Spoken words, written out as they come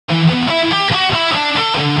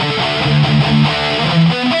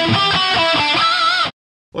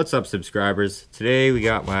What's up, subscribers? Today we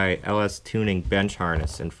got my LS tuning bench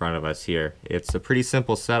harness in front of us here. It's a pretty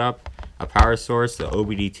simple setup, a power source, the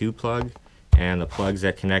OBD2 plug, and the plugs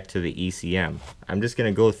that connect to the ECM. I'm just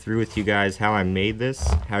going to go through with you guys how I made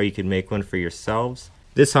this, how you can make one for yourselves.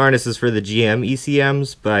 This harness is for the GM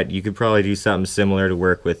ECMs, but you could probably do something similar to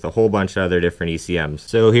work with a whole bunch of other different ECMs.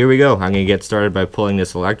 So here we go. I'm going to get started by pulling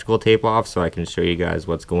this electrical tape off so I can show you guys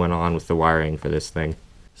what's going on with the wiring for this thing.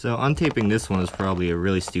 So untaping this one is probably a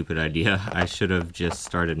really stupid idea. I should have just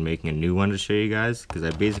started making a new one to show you guys, because I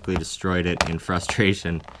basically destroyed it in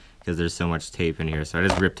frustration because there's so much tape in here, so I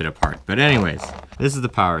just ripped it apart. But anyways, this is the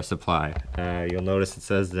power supply. You'll notice it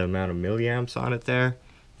says the amount of milliamps on it there.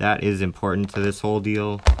 That is important to this whole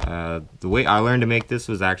deal. The way I learned to make this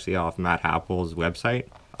was actually off Matt Happels' website.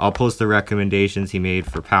 I'll post the recommendations he made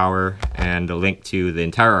for power and a link to the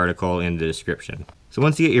entire article in the description. So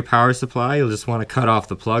once you get your power supply, you'll just want to cut off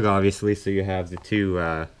the plug, obviously, so you have the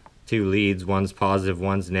two leads. One's positive,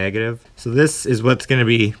 one's negative. So this is what's going to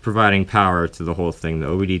be providing power to the whole thing, the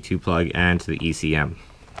OBD2 plug and to the ECM.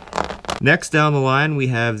 Next down the line, we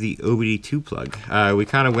have the OBD2 plug. We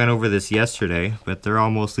kind of went over this yesterday, but they're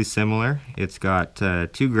all mostly similar. It's got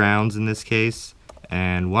two grounds in this case,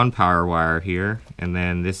 and one power wire here, and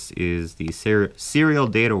then this is the serial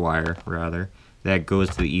data wire, rather, that goes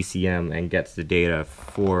to the ECM and gets the data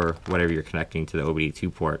for whatever you're connecting to the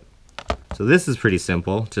OBD2 port. So this is pretty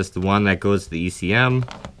simple, just the one that goes to the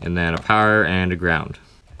ECM, and then a power and a ground.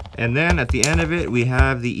 And then at the end of it, we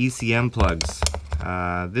have the ECM plugs.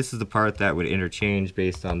 This is the part that would interchange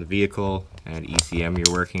based on the vehicle and ECM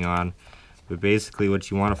you're working on. But basically what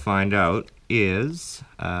you want to find out is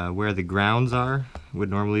where the grounds would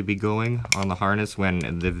normally be going on the harness when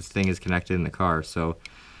this thing is connected in the car. So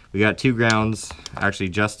we got two grounds, actually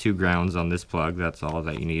just two grounds on this plug. That's all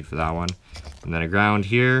that you need for that one. And then a ground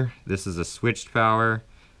here. This is a switched power,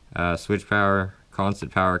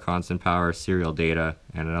 constant power, serial data,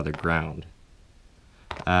 and another ground.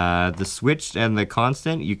 The switched and the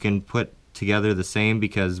constant you can put together the same,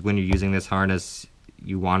 because when you're using this harness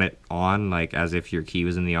you want it on, like as if your key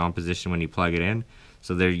was in the on position when you plug it in.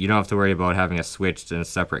 So there you don't have to worry about having a switched and a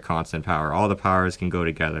separate constant power. All the powers can go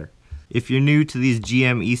together. If you're new to these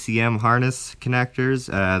GM ECM harness connectors,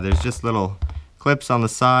 there's just little clips on the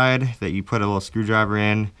side that you put a little screwdriver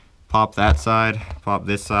in, pop that side, pop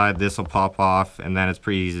this side, this will pop off, and then it's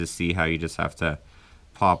pretty easy to see how you just have to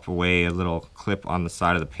pop away a little clip on the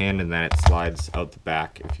side of the pin, and then it slides out the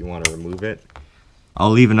back if you want to remove it.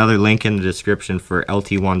 I'll leave another link in the description for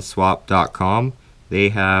lt1swap.com. They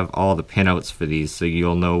have all the pinouts for these, so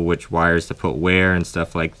you'll know which wires to put where and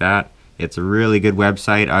stuff like that. It's a really good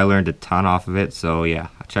website. I learned a ton off of it, so yeah,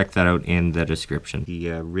 check that out in the description.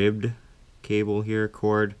 The ribbed cable here,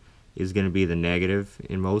 cord, is going to be the negative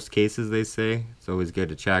in most cases, they say. It's always good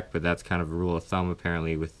to check, but that's kind of a rule of thumb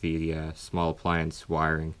apparently with the small appliance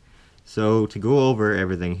wiring. So to go over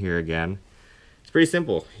everything here again, it's pretty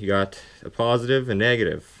simple. You got a positive and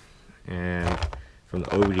negative, and from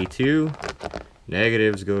the OBD2,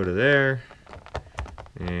 negatives go to there,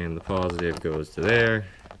 and the positive goes to there.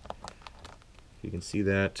 You can see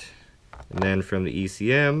that. And then from the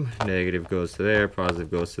ECM, negative goes to there, positive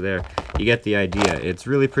goes to there. You get the idea. It's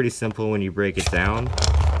really pretty simple when you break it down.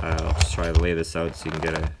 I'll just try to lay this out so you can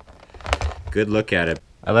get a good look at it.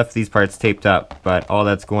 I left these parts taped up, but all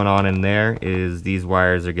that's going on in there is these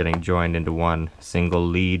wires are getting joined into one single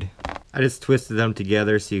lead. I just twisted them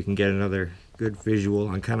together so you can get another good visual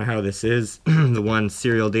on kind of how this is. The one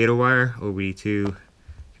serial data wire, OBD2,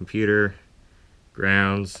 computer,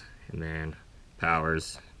 grounds, and then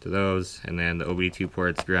powers to those, and then the OBD2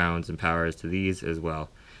 ports, grounds, and powers to these as well.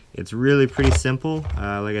 It's really pretty simple.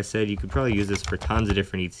 Like I said, you could probably use this for tons of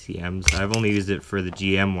different ECMs. I've only used it for the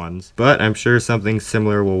GM ones, but I'm sure something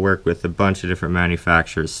similar will work with a bunch of different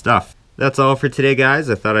manufacturers' stuff. That's all for today, guys.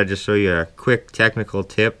 I thought I'd just show you a quick technical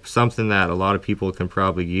tip, something that a lot of people can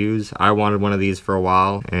probably use. I wanted one of these for a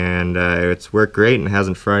while, and it's worked great and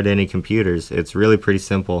hasn't fried any computers. It's really pretty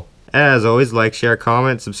simple. As always, like, share,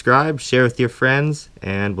 comment, subscribe, share with your friends,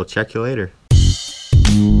 and we'll check you later.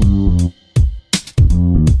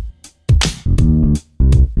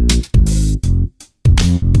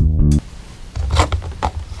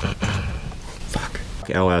 Fuck.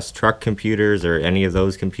 LS truck computers or any of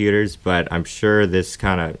those computers, but I'm sure this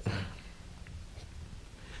I'm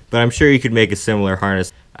sure you could make a similar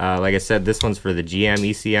harness. Like I said, this one's for the GM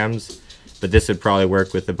ECMs, but this would probably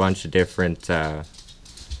work with a bunch of different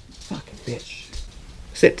fucking bitch.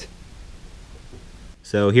 Sit.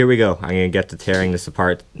 So here we go. I'm gonna get to tearing this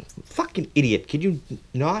apart. Fucking idiot. Could you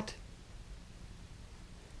not?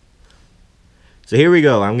 So here we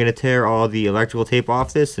go. I'm gonna tear all the electrical tape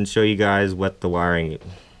off this and show you guys what the wiring is.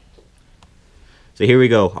 So here we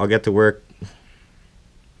go. I'll get to work.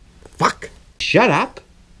 Fuck! Shut up!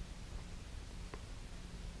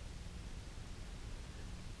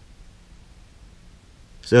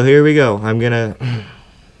 So here we go. I'm gonna...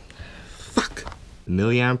 Fuck! The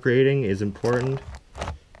milliamp rating is important.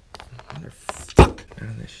 Motherfuck! Out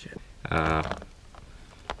of this shit.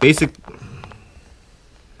 Basic...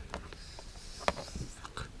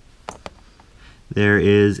 There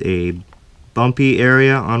is a bumpy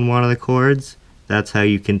area on one of the cords. That's how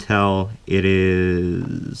you can tell it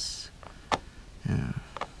is... Yeah.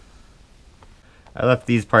 I left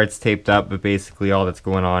these parts taped up, but basically all that's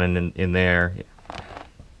going on in there...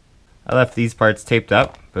 I left these parts taped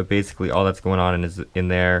up, but basically all that's going on is in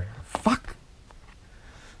there. Fuck!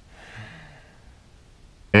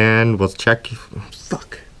 And we'll check...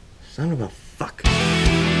 Fuck. Son of a fuck.